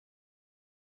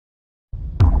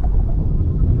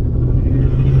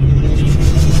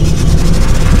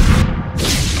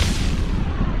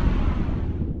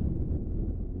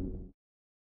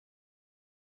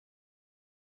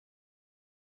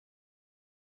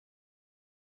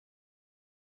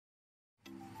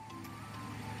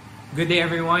Good day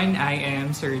everyone, I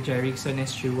am Sir Jerickson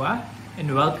Eschua and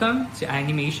welcome to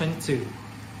Animation 2.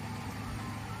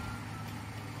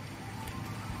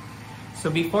 So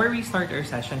before we start our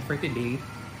session for today,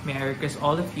 may I request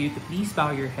all of you to please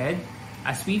bow your head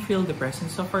as we feel the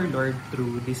presence of our Lord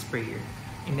through this prayer.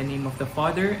 In the name of the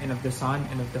Father, and of the Son,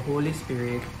 and of the Holy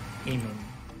Spirit. Amen.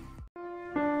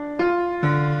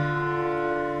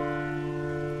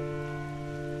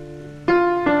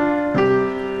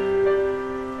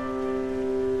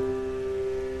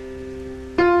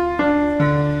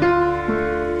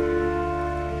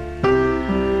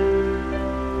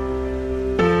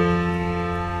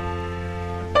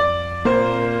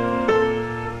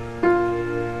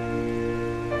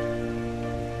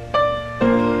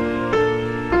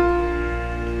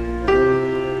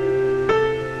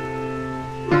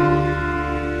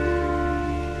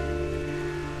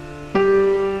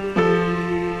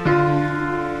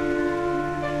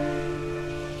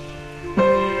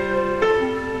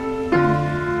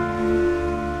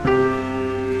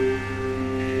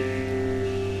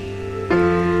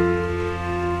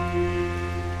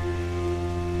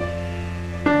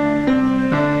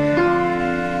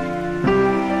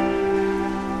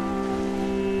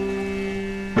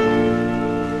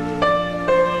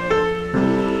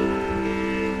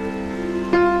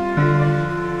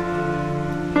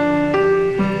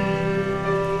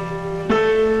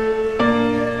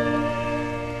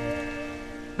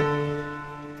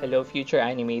 Hello future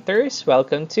animators,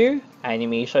 welcome to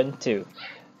Animation 2.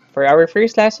 For our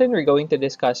first lesson, we're going to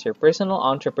discuss your Personal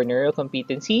Entrepreneurial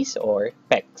Competencies or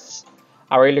PECs.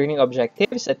 Our learning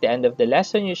objectives: at the end of the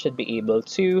lesson, you should be able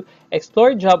to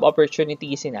explore job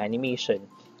opportunities in animation,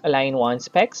 align one's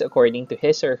PECs according to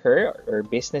his or her or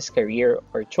business career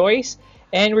or choice,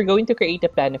 and we're going to create a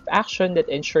plan of action that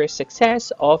ensures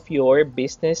success of your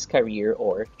business career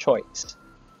or choice.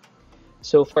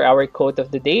 So for our quote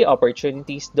of the day,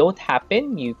 opportunities don't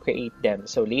happen, you create them.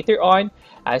 So later on,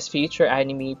 as future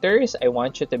animators, I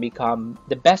want you to become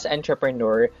the best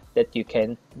entrepreneur that you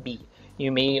can be.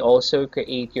 You may also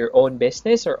create your own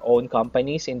business or own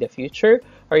companies in the future,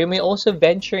 or you may also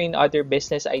venture in other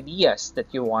business ideas that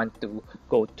you want to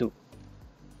go to.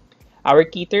 Our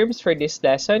key terms for this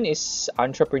lesson is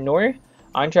entrepreneur,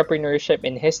 entrepreneurship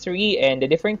in history, and the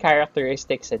different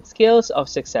characteristics and skills of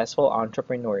successful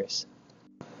entrepreneurs.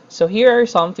 So here are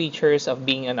some features of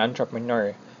being an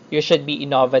entrepreneur. You should be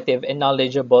innovative and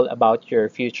knowledgeable about your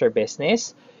future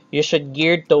business. You should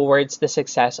gear towards the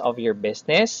success of your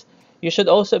business. You should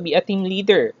also be a team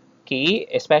leader, okay?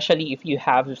 Especially if you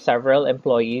have several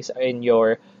employees in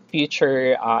your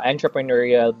future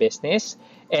entrepreneurial business.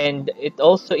 And it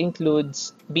also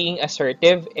includes being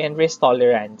assertive and risk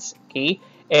tolerance, okay?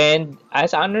 And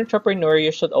as an entrepreneur,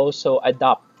 you should also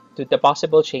adapt to the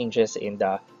possible changes in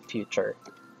the future.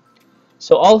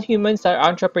 So all humans are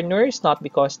entrepreneurs, not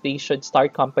because they should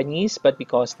start companies, but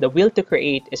because the will to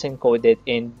create is encoded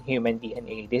in human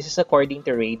DNA. This is according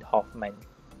to Reid Hoffman.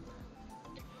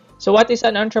 So what is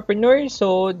an entrepreneur?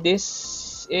 So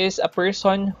this is a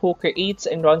person who creates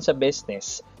and runs a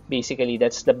business. Basically,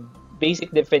 that's the basic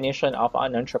definition of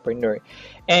an entrepreneur.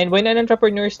 And when an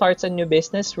entrepreneur starts a new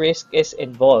business, risk is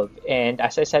involved. And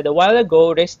as I said a while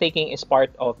ago, risk-taking is part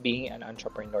of being an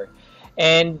entrepreneur.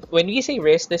 And when we say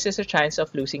risk, this is a chance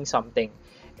of losing something.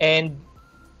 And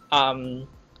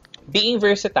being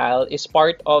versatile is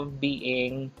part of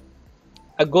being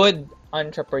a good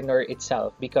entrepreneur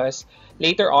itself, because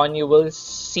later on you will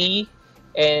see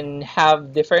and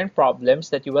have different problems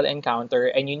that you will encounter,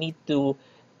 and you need to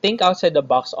think outside the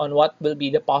box on what will be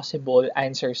the possible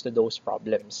answers to those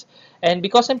problems. And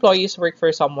because employees work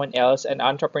for someone else and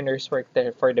entrepreneurs work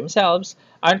for themselves,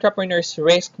 entrepreneurs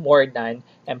risk more than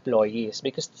employees,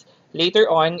 because later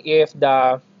on, if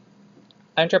the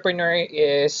entrepreneur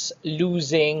is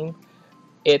losing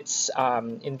its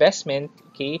investment,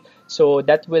 okay, so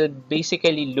that will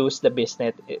basically lose the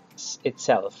business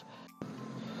itself.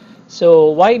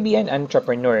 So why be an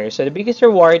entrepreneur? So the biggest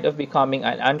reward of becoming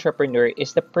an entrepreneur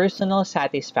is the personal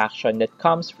satisfaction that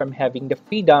comes from having the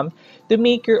freedom to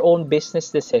make your own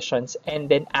business decisions and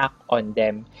then act on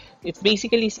them. It's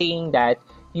basically saying that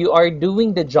you are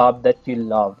doing the job that you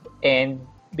love. And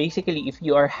basically, if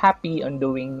you are happy on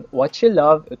doing what you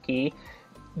love, okay,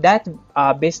 that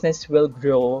business will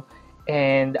grow,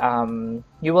 and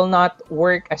you will not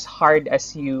work as hard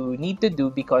as you need to do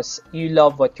because you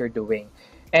love what you're doing.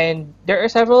 And there are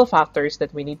several factors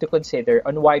that we need to consider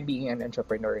on why being an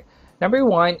entrepreneur. Number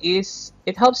one is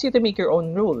it helps you to make your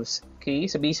own rules. Okay,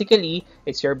 so basically,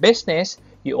 it's your business,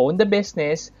 you own the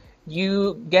business,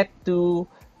 you get to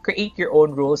create your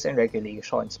own rules and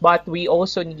regulations. But we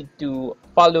also need to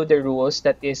follow the rules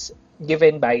that is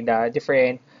given by the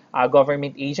different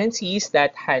government agencies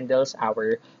that handles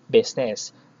our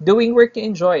business. Doing work you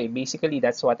enjoy, basically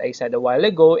that's what I said a while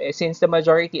ago. Since the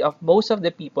majority of most of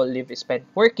the people live spent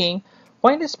working,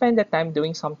 why not spend the time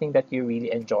doing something that you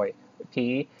really enjoy?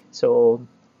 Okay, so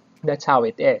that's how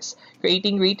it is.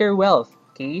 Creating greater wealth.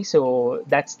 Okay, so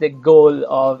that's the goal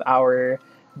of our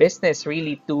business,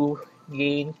 really, to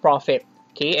gain profit.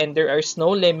 Okay, and there is no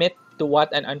limit to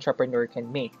what an entrepreneur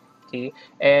can make. Okay,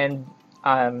 and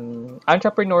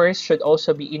entrepreneurs should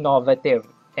also be innovative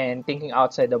and thinking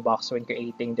outside the box when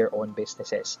creating their own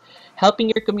businesses. Helping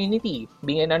your community.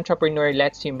 Being an entrepreneur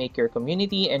lets you make your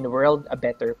community and world a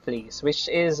better place, which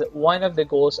is one of the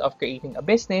goals of creating a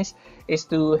business, is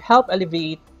to help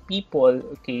alleviate people,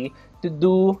 okay, to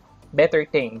do better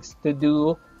things, to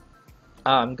do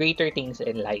greater things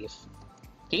in life.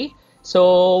 Okay.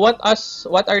 So what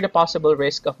are the possible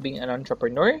risks of being an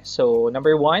entrepreneur? So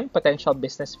number one, potential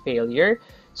business failure.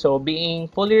 So being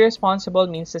fully responsible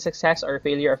means the success or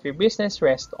failure of your business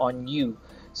rests on you.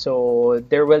 So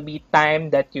there will be time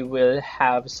that you will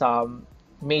have some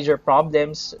major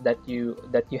problems that you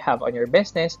have on your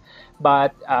business,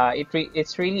 but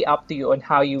it's really up to you on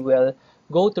how you will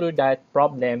go through that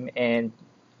problem and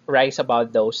rise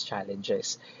above those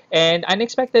challenges. And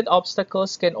unexpected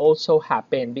obstacles can also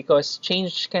happen because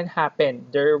change can happen.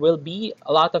 There will be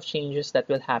a lot of changes that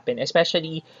will happen,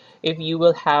 especially if you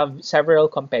will have several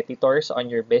competitors on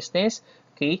your business.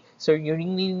 Okay, so you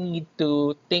really need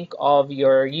to think of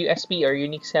your USP or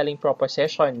unique selling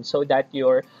proposition so that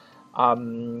your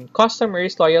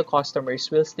customers, loyal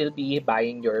customers, will still be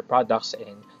buying your products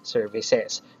and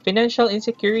services. Financial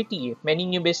insecurity. Many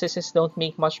new businesses don't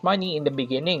make much money in the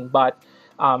beginning, but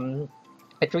um,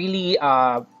 it really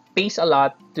pays a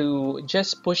lot to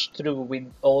just push through with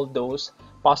all those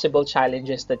possible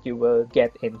challenges that you will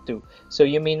get into. So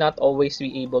you may not always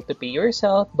be able to pay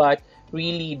yourself, but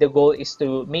really the goal is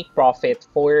to make profit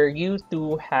for you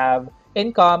to have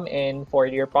income and for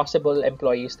your possible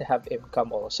employees to have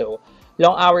income also.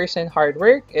 Long hours and hard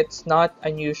work. It's not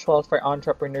unusual for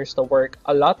entrepreneurs to work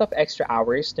a lot of extra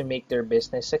hours to make their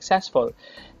business successful.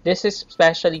 This is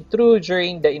especially true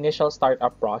during the initial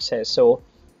startup process. So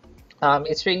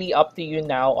it's really up to you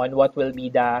now on what will be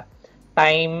the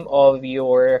time of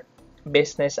your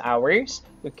business hours,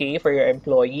 okay, for your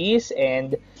employees,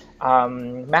 and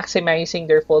maximizing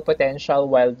their full potential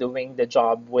while doing the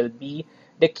job will be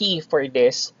the key for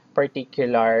this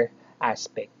particular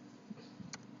aspect.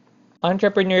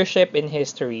 Entrepreneurship in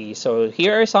history. So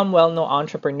here are some well-known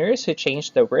entrepreneurs who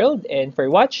changed the world, and for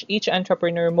watch each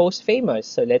entrepreneur most famous.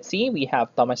 So let's see, we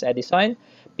have Thomas Edison,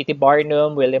 P.T.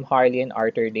 Barnum, William Harley, and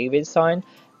Arthur Davidson,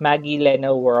 Maggie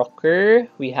Lena Walker,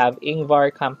 we have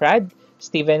Ingvar Kamprad,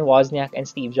 Stephen Wozniak, and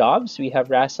Steve Jobs. We have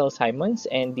Russell Simons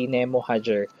and Dinemo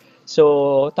Hajar.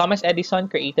 So Thomas Edison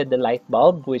created the light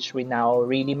bulb, which we now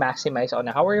really maximize on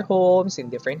our homes, in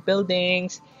different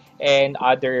buildings, and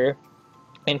other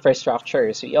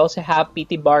infrastructures. We also have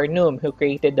P.T. Barnum, who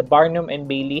created the Barnum and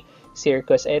Bailey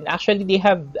Circus. And actually, they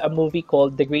have a movie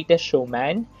called The Greatest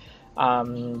Showman.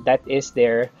 That is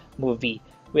their movie.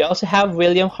 We also have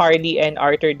William Hardy and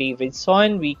Arthur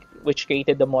Davidson, which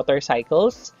created the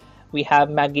motorcycles. We have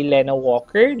Maggie Lena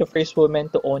Walker, the first woman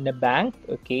to own a bank.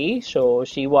 Okay, so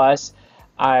she was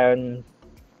um,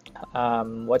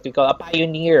 what we call a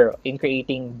pioneer in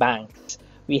creating banks.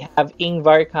 We have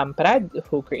Ingvar Kamprad,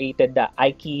 who created the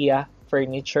IKEA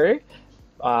furniture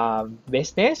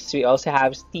business. We also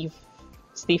have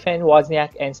Stephen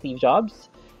Wozniak and Steve Jobs,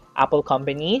 Apple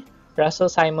Company. Russell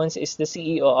Simons is the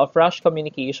CEO of Rush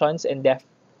Communications and Def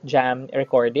Jam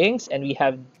Recordings. And we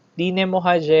have Dine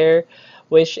Mohajer,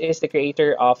 which is the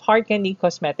creator of hard candy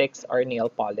cosmetics or nail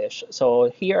polish. So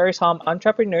here are some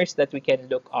entrepreneurs that we can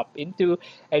look up into,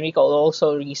 and we can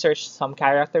also research some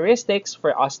characteristics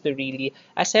for us to really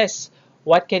assess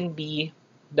what can be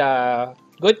the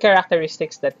good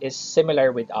characteristics that is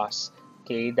similar with us,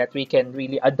 okay, that we can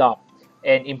really adopt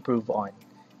and improve on.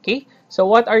 Okay, so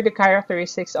what are the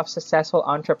characteristics of successful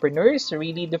entrepreneurs?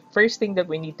 Really, the first thing that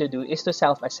we need to do is to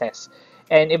self-assess.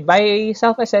 And if by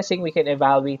self-assessing, we can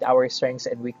evaluate our strengths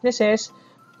and weaknesses.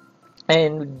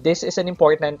 And this is an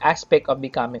important aspect of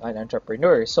becoming an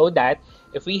entrepreneur, so that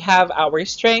if we have our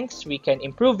strengths, we can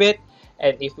improve it.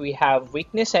 And if we have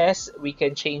weaknesses, we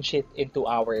can change it into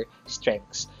our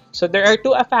strengths. So there are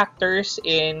two factors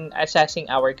in assessing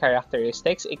our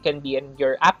characteristics. It can be in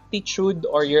your aptitude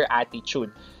or your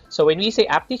attitude. So when we say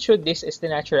aptitude, this is the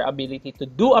natural ability to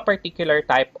do a particular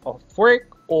type of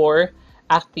work or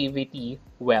activity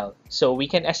well. So we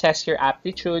can assess your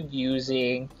aptitude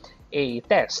using a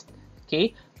test.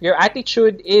 Okay, your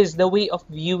attitude is the way of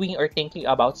viewing or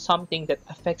thinking about something that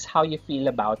affects how you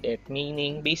feel about it.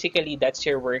 Meaning, basically, that's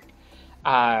your work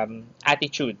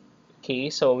attitude. Okay,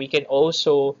 so we can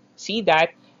also see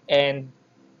that, and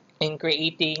in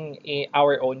creating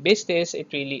our own business, it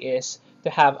really is to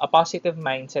have a positive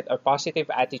mindset or positive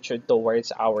attitude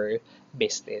towards our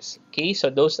business. Okay, so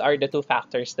those are the two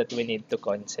factors that we need to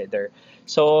consider.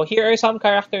 So here are some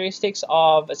characteristics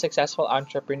of a successful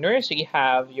entrepreneur. So you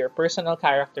have your personal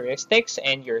characteristics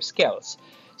and your skills.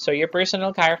 So your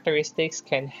personal characteristics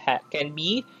can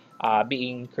be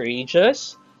being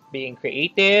courageous, being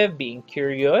creative, being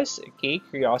curious. Okay,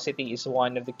 curiosity is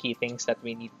one of the key things that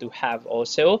we need to have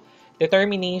also.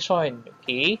 Determination,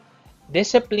 okay,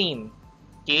 discipline,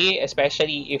 okay,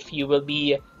 especially if you will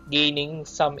be gaining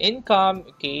some income,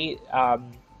 okay,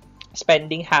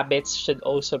 spending habits should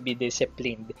also be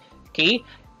disciplined, okay,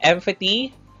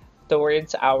 empathy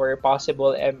towards our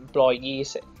possible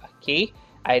employees, okay,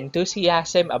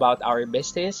 enthusiasm about our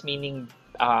business, meaning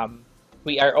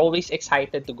we are always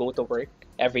excited to go to work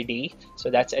every day, so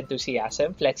that's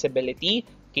enthusiasm. Flexibility,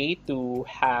 okay, to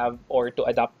have or to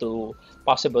adapt to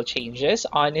possible changes.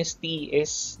 Honesty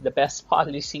is the best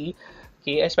policy,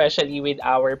 okay, especially with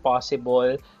our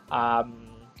possible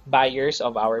buyers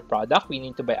of our product. We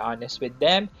need to be honest with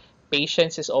them.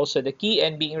 Patience is also the key,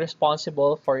 and being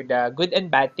responsible for the good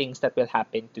and bad things that will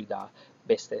happen to the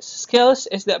business. Skills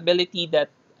is the ability that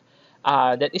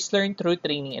is learned through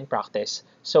training and practice.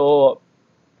 So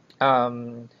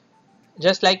um,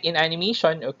 just like in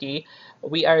animation, okay,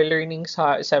 we are learning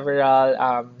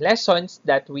several lessons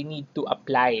that we need to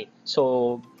apply.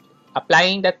 So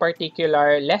applying that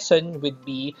particular lesson would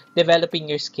be developing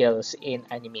your skills in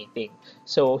animating.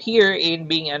 So here in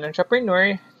being an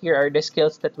entrepreneur, here are the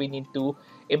skills that we need to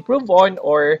improve on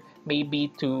or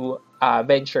maybe to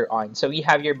venture on. So we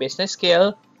have your business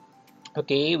skill.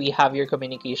 Okay, we have your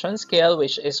communication skill,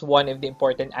 which is one of the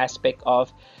important aspect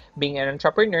of being an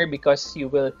entrepreneur because you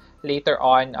will later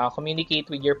on communicate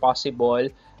with your possible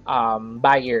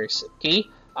buyers. Okay,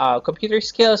 computer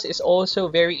skills is also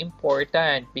very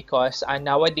important because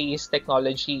nowadays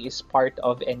technology is part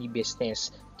of any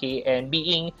business. Okay, and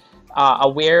being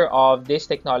aware of these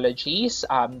technologies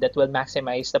that will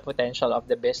maximize the potential of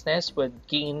the business would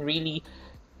gain really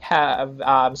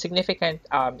have significant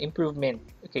improvement,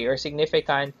 okay, or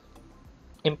significant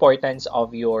importance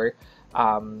of your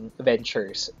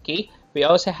ventures. Okay, we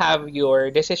also have your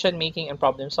decision making and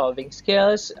problem solving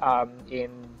skills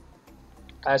in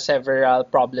several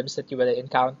problems that you will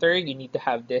encounter. You need to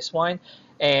have this one.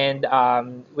 And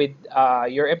with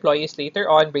your employees later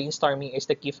on, brainstorming is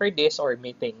the key for this or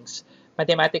meetings.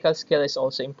 Mathematical skill is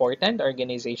also important,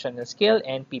 organizational skill,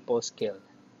 and people skill.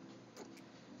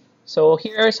 So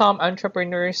here are some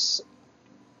entrepreneurs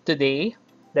today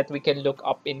that we can look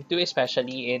up into,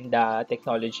 especially in the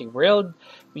technology world.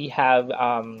 We have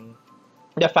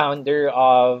the founder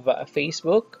of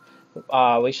Facebook,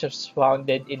 which was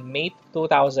founded in May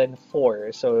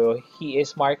 2004. So he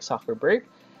is Mark Zuckerberg,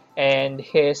 and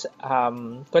his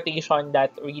quotation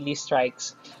that really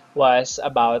strikes was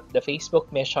about the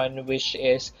Facebook mission, which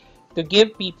is to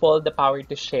give people the power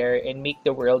to share and make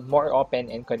the world more open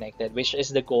and connected, which is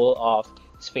the goal of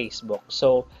Facebook.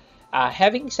 So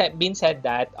having been said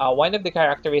that, one of the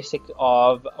characteristics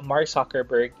of Mark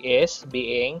Zuckerberg is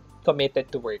being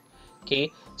committed to work.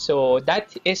 Okay, so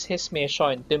that is his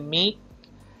mission to make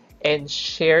and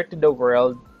share to the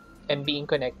world and being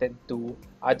connected to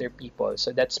other people.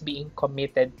 So that's being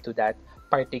committed to that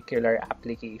particular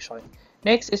application.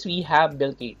 Next is we have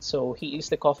Bill Gates. So he is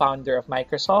the co-founder of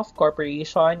Microsoft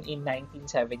Corporation in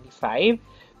 1975.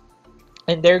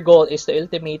 And their goal is to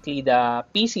ultimately the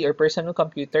PC or personal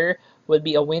computer will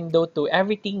be a window to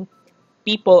everything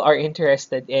people are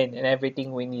interested in and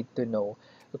everything we need to know.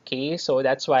 Okay, so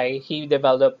that's why he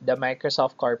developed the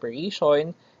Microsoft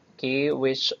Corporation, okay,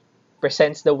 which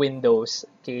presents the Windows,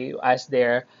 okay, as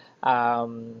their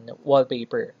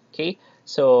wallpaper. Okay,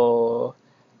 so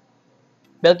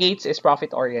Bill Gates is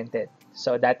profit oriented.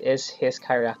 So that is his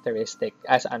characteristic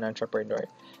as an entrepreneur.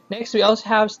 Next, we also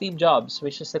have Steve Jobs,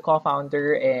 which is the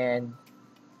co-founder and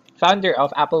founder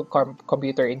of Apple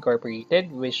Computer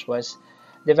Incorporated, which was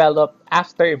developed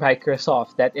after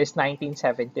Microsoft. That is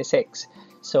 1976.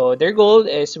 So their goal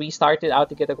is we started out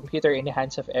to get a computer in the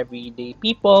hands of everyday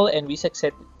people, and we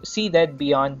succeeded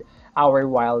beyond our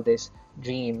wildest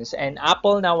dreams. And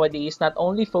Apple nowadays not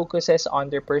only focuses on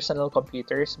their personal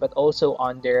computers, but also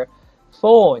on their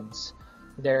phones,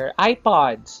 their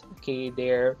iPods, okay,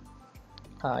 their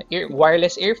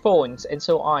wireless earphones, and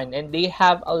so on. And they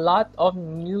have a lot of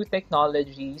new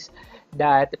technologies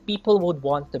that people would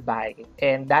want to buy.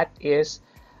 And that is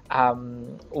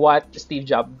what Steve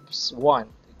Jobs want.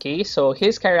 Okay, so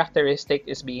his characteristic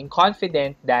is being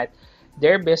confident that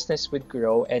their business would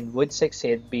grow and would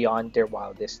succeed beyond their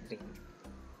wildest dream.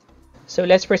 So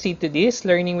let's proceed to this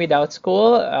learning without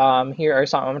school. Here are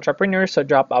some entrepreneurs who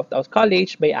drop out of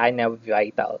college by Anna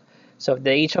Vital. So at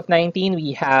the age of 19,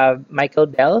 we have Michael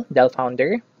Dell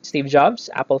founder, Steve Jobs,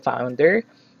 Apple founder,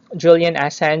 Julian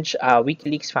Assange,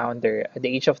 WikiLeaks founder. At the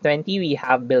age of 20, we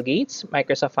have Bill Gates,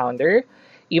 Microsoft founder,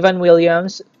 Evan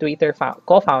Williams, Twitter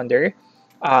co-founder,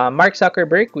 Mark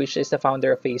Zuckerberg, which is the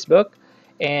founder of Facebook,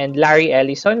 and Larry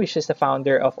Ellison, which is the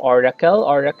founder of Oracle.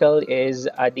 Oracle is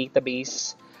a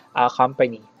database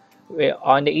company.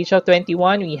 On the age of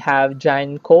 21, we have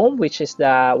John Combe, which is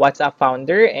the WhatsApp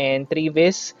founder, and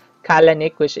Travis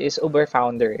Kalanick, which is Uber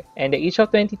founder. And the age of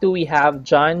 22, we have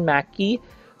John Mackey,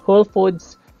 Whole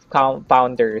Foods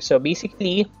founder. So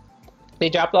basically, they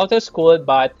dropped out of school,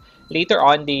 but later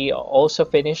on, they also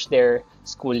finished their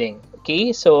schooling.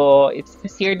 Okay, so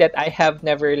it's here that I have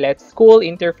never let school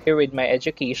interfere with my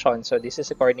education. So this is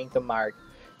according to Mark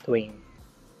Twain.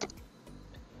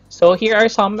 So here are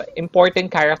some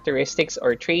important characteristics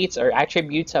or traits or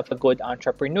attributes of a good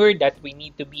entrepreneur that we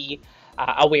need to be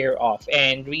aware of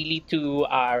and really to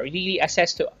really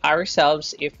assess to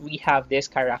ourselves if we have these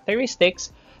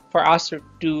characteristics for us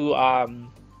to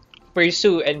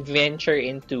pursue and venture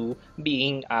into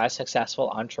being a successful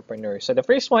entrepreneur. So the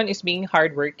first one is being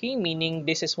hardworking, meaning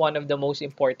this is one of the most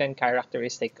important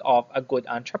characteristic of a good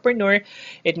entrepreneur.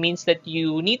 It means that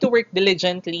you need to work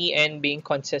diligently and being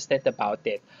consistent about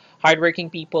it. Hardworking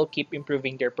people keep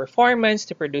improving their performance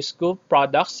to produce good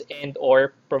products and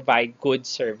or provide good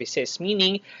services,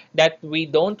 meaning that we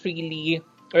don't really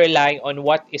rely on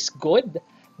what is good,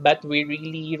 but we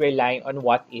really rely on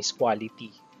what is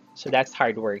quality. So that's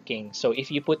hardworking. So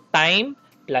if you put time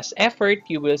plus effort,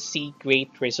 you will see great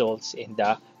results in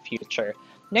the future.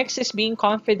 Next is being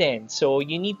confident. So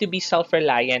you need to be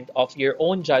self-reliant of your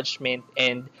own judgment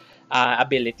and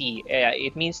ability.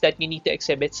 It means that you need to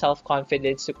exhibit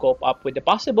self-confidence to cope up with the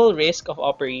possible risk of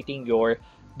operating your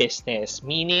business,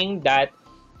 meaning that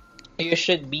you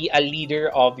should be a leader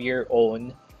of your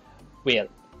own will.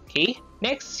 Okay.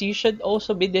 Next, you should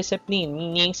also be disciplined,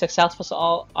 meaning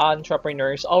successful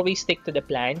entrepreneurs always stick to the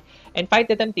plan and fight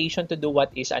the temptation to do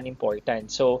what is unimportant.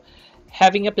 So,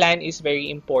 having a plan is very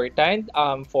important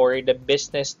for the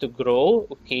business to grow.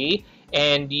 Okay.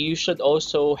 And you should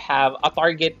also have a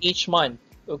target each month.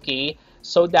 Okay.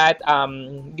 So that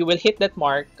you will hit that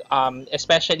mark,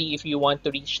 especially if you want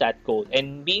to reach that goal.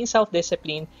 And being self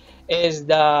disciplined is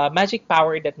the magic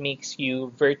power that makes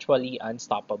you virtually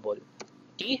unstoppable.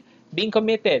 Okay? Being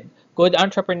committed. Good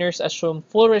entrepreneurs assume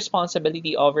full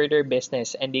responsibility over their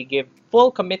business and they give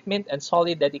full commitment and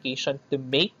solid dedication to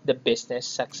make the business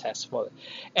successful.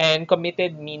 And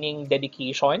committed meaning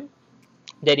dedication,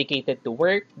 dedicated to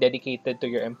work, dedicated to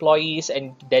your employees,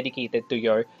 and dedicated to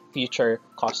your future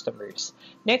customers.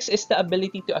 Next is the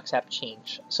ability to accept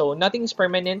change. So nothing is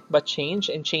permanent but change,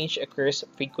 and change occurs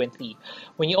frequently.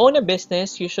 When you own a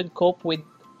business, you should cope with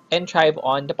and thrive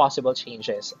on the possible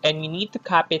changes. And you need to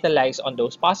capitalize on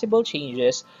those possible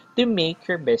changes to make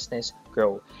your business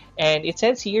grow. And it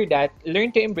says here that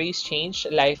learn to embrace change.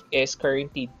 Life is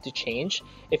guaranteed to change.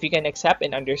 If you can accept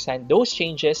and understand those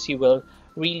changes, you will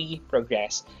really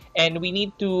progress. And we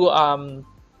need to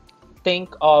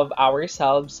think of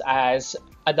ourselves as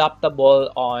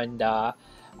adaptable on the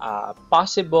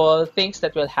possible things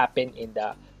that will happen in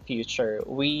the future.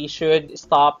 We should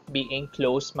stop being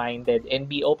close-minded and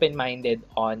be open-minded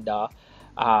on the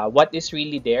what is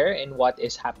really there and what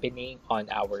is happening on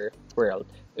our world.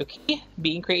 Okay,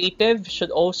 being creative should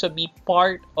also be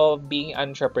part of being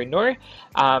entrepreneur.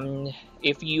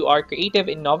 If you are creative,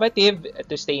 innovative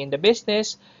to stay in the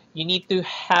business, you need to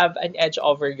have an edge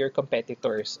over your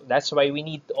competitors. That's why we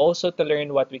need also to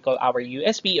learn what we call our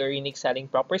USP or unique selling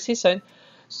proposition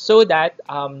so that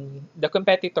the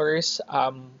competitors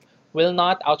will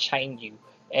not outshine you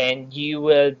and you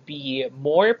will be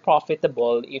more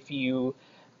profitable if you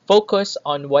focus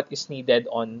on what is needed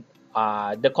on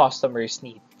the customer's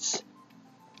needs.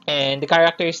 And the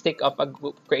characteristic of a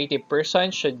creative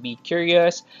person should be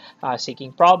curious,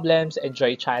 seeking problems,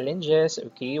 enjoy challenges,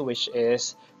 okay, which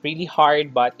is really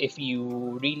hard. But if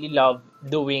you really love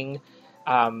doing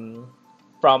um,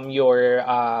 from your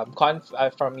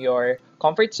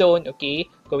comfort zone, okay,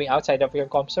 going outside of your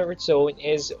comfort zone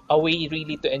is a way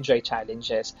really to enjoy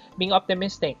challenges. Being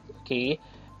optimistic, okay,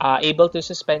 able to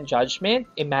suspend judgment,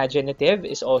 imaginative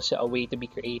is also a way to be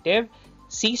creative.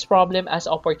 sees problem as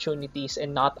opportunities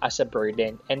and not as a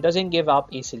burden, and doesn't give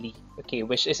up easily, okay,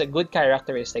 which is a good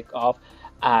characteristic of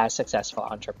a successful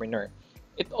entrepreneur.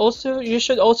 You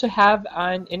should also have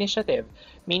an initiative,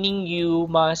 meaning you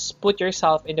must put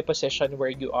yourself in the position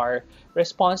where you are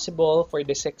responsible for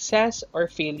the success or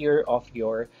failure of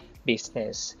your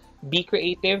business. Be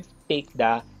creative, take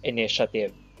the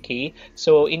initiative. Okay,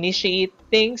 so initiate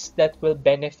things that will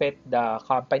benefit the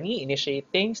company, initiate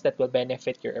things that will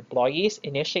benefit your employees,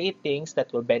 initiate things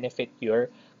that will benefit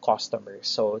your customers.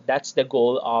 So that's the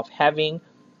goal of having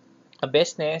a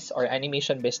business or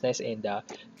animation business in the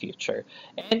future.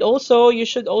 And also, you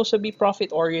should also be profit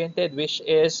oriented, which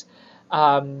is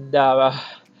the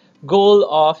goal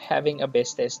of having a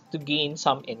business to gain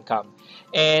some income.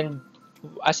 And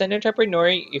as an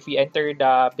entrepreneur, if you enter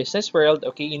the business world,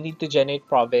 okay, you need to generate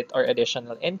profit or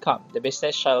additional income. The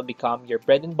business shall become your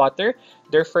bread and butter.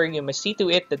 Therefore, you must see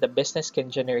to it that the business can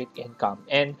generate income.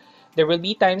 And there will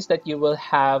be times that you will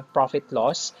have profit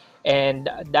loss, and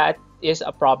that is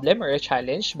a problem or a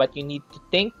challenge, but you need to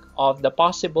think of the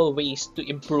possible ways to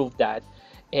improve that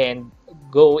and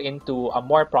go into a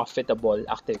more profitable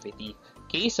activity.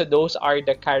 Okay, so those are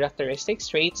the characteristics,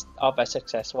 traits of a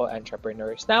successful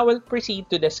entrepreneur. Now we'll proceed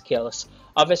to the skills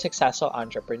of a successful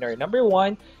entrepreneur. Number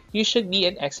one, you should be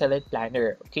an excellent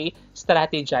planner. Okay,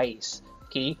 strategize.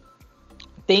 Okay,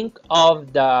 think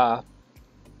of the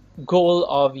goal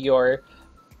of your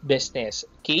business.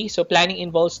 Okay, so planning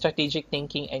involves strategic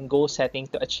thinking and goal setting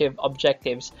to achieve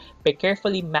objectives by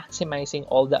carefully maximizing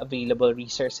all the available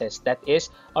resources that is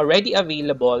already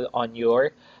available on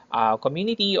your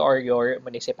community or your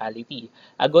municipality.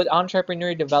 A good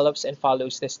entrepreneur develops and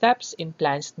follows the steps in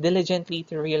plans diligently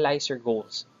to realize your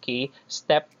goals. Okay,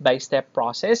 step by step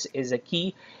process is a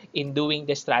key in doing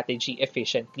the strategy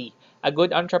efficiently. A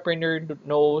good entrepreneur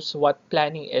knows what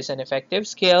planning is an effective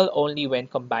skill only when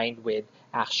combined with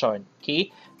action.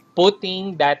 Okay,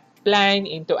 putting that plan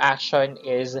into action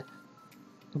is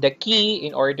the key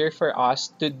in order for us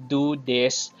to do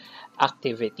this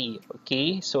activity.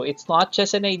 Okay, so it's not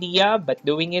just an idea, but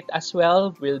doing it as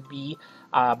well will be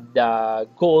the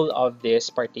goal of this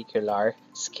particular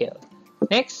skill.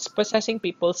 Next, possessing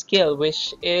people skill,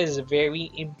 which is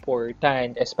very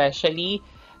important, especially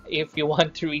if you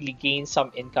want to really gain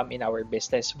some income in our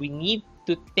business. We need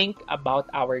to think about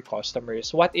our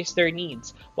customers. What is their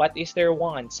needs? What is their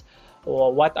wants?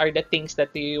 Or what are the things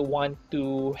that they want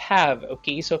to have?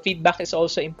 Okay, so feedback is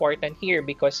also important here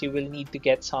because you will need to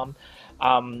get some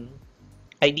um,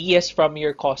 ideas from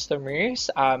your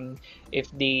customers. If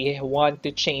they want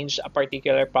to change a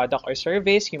particular product or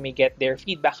service, you may get their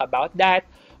feedback about that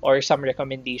or some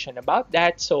recommendation about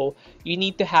that. So you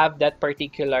need to have that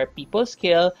particular people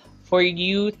skill for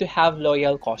you to have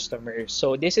loyal customers.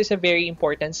 So this is a very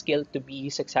important skill to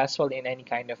be successful in any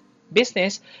kind of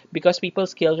business because people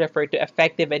skills refer to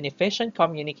effective and efficient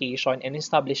communication and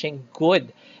establishing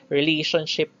good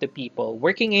relationship to people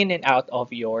working in and out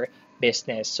of your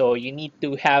business. So you need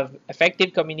to have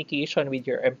effective communication with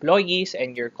your employees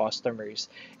and your customers.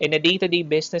 In a day-to-day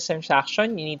business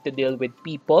transaction, you need to deal with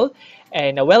people,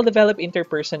 and a well-developed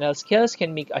interpersonal skills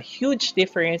can make a huge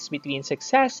difference between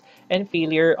success and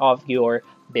failure of your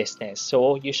business.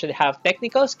 So you should have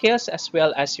technical skills as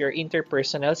well as your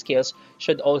interpersonal skills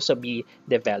should also be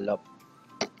developed.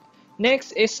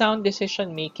 Next is sound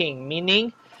decision making,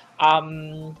 meaning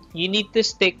you need to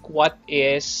stick what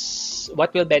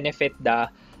will benefit the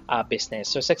business.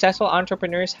 So successful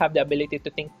entrepreneurs have the ability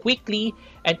to think quickly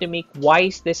and to make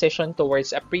wise decision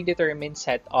towards a predetermined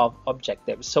set of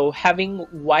objectives. So having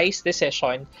wise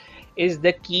decision is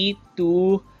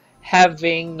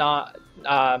having not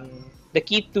the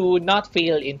key to not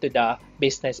fail into the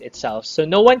business itself. So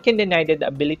no one can deny that the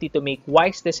ability to make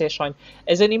wise decision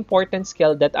is an important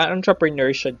skill that an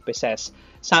entrepreneur should possess.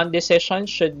 Sound decisions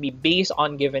should be based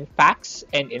on given facts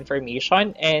and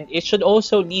information, and it should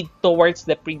also lead towards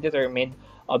the predetermined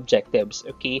objectives.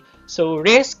 Okay, so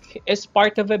risk is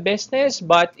part of a business,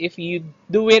 but if you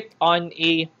do it on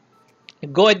a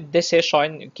good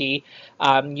decision, okay,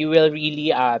 you will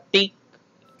really take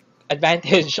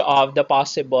advantage of the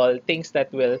possible things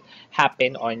that will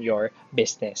happen on your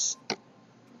business.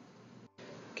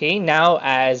 Okay, now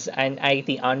as an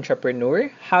IT entrepreneur,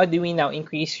 how do we now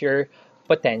increase your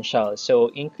potential? So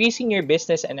increasing your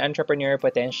business and entrepreneurial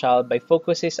potential by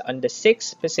focuses on the 6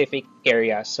 specific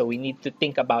areas. So we need to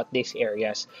think about these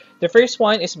areas. The first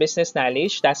one is business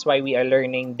knowledge. That's why we are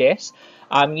learning this.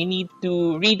 You need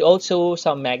to read also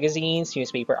some magazines,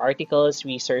 newspaper articles,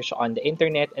 research on the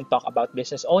internet, and talk about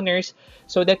business owners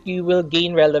so that you will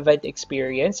gain relevant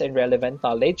experience and relevant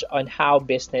knowledge on how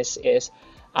business is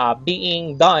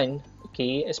being done,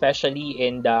 okay, especially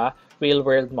in the real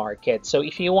world market. So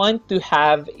if you want to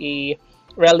have a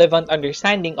relevant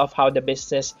understanding of how the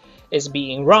business is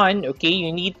being run, okay,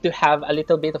 you need to have a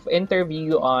little bit of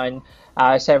interview on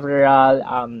several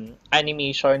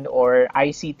animation or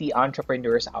ICT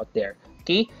entrepreneurs out there.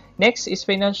 Okay, next is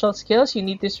financial skills. You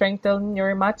need to strengthen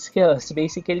your math skills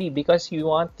basically because you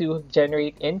want to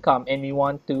generate income and you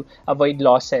want to avoid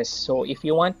losses. So if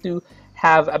you want to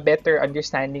have a better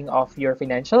understanding of your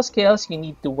financial skills, you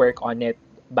need to work on it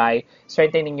by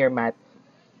strengthening your math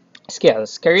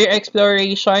skills. Career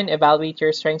exploration, evaluate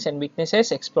your strengths and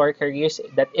weaknesses, explore careers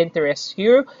that interest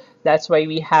you. That's why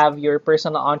we have your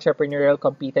personal entrepreneurial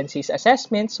competencies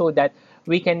assessment so that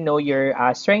we can know your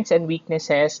strengths and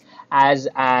weaknesses as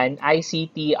an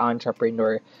ICT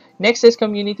entrepreneur. Next is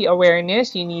community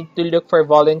awareness. You need to look for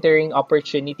volunteering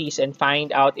opportunities and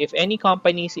find out if any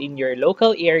companies in your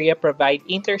local area provide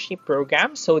internship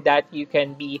programs so that you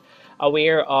can be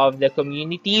aware of the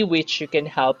community, which you can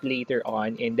help later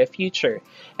on in the future.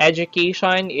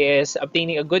 Education is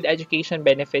obtaining a good education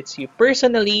benefits you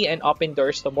personally and open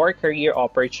doors to more career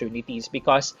opportunities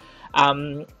because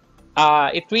um,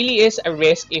 it really is a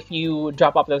risk if you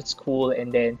drop out of school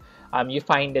and then you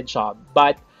find a job.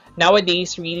 But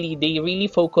nowadays, really, they really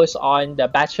focus on the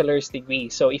bachelor's degree.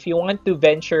 So if you want to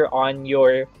venture on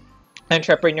your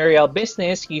entrepreneurial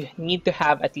business, you need to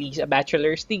have at least a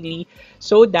bachelor's degree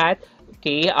so that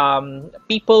okay,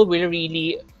 people will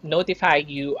really notify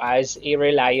you as a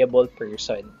reliable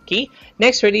person. Okay,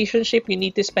 next relationship, you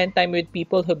need to spend time with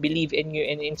people who believe in you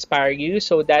and inspire you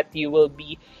so that you will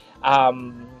be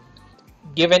um,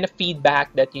 given a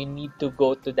feedback that you need to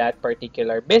go to that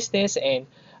particular business and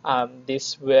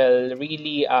this will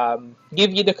really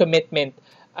give you the commitment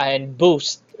and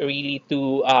boost really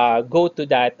to go to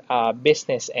that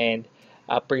business and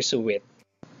pursue it.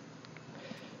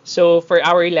 So for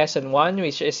our lesson one,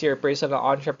 which is your personal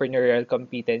entrepreneurial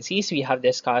competencies, we have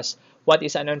discussed what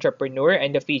is an entrepreneur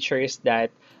and the features that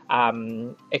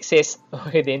exist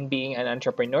within being an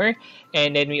entrepreneur.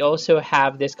 And then we also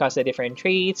have discussed the different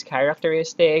traits,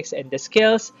 characteristics, and the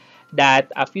skills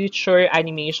that a future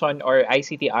animation or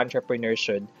ICT entrepreneur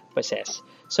should possess.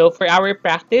 So for our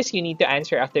practice, you need to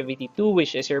answer activity two,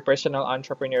 which is your personal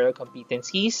entrepreneurial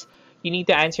competencies. You need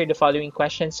to answer the following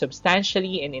questions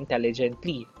substantially and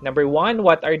intelligently. Number one,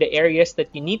 what are the areas that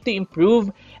you need to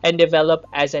improve and develop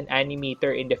as an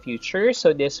animator in the future?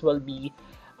 So this will be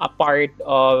a part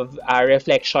of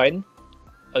reflection.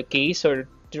 Okay, so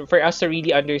for us to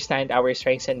really understand our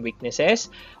strengths and weaknesses.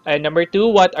 Number two,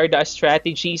 what are the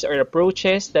strategies or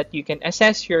approaches that you can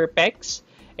assess your PECs?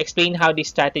 Explain how these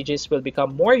strategies will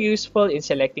become more useful in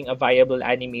selecting a viable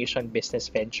animation business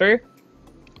venture.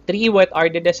 Three, what are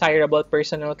the desirable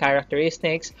personal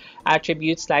characteristics,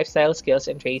 attributes, lifestyle, skills,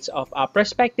 and traits of a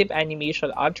prospective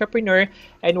animation entrepreneur,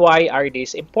 and why are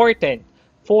these important?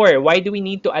 Four, why do we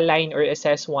need to align or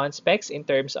assess one's specs in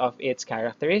terms of its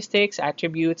characteristics,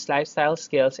 attributes, lifestyle,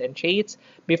 skills, and traits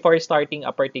before starting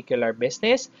a particular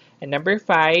business? And number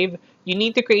five, you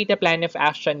need to create a plan of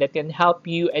action that can help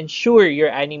you ensure your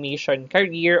animation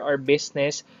career or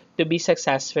business to be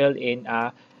successful in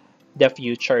the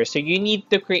future. So you need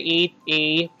to create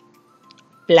a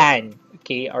plan,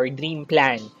 okay, or dream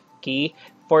plan, okay,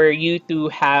 for you to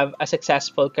have a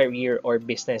successful career or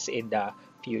business in the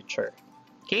future.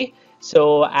 Okay,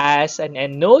 so as an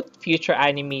end note, future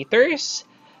animators,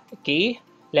 okay,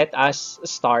 let us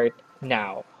start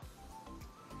now.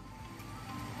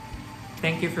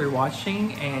 Thank you for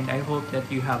watching, and I hope that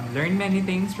you have learned many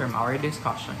things from our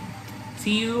discussion.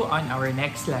 See you on our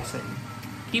next lesson.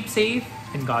 Keep safe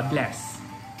and God bless.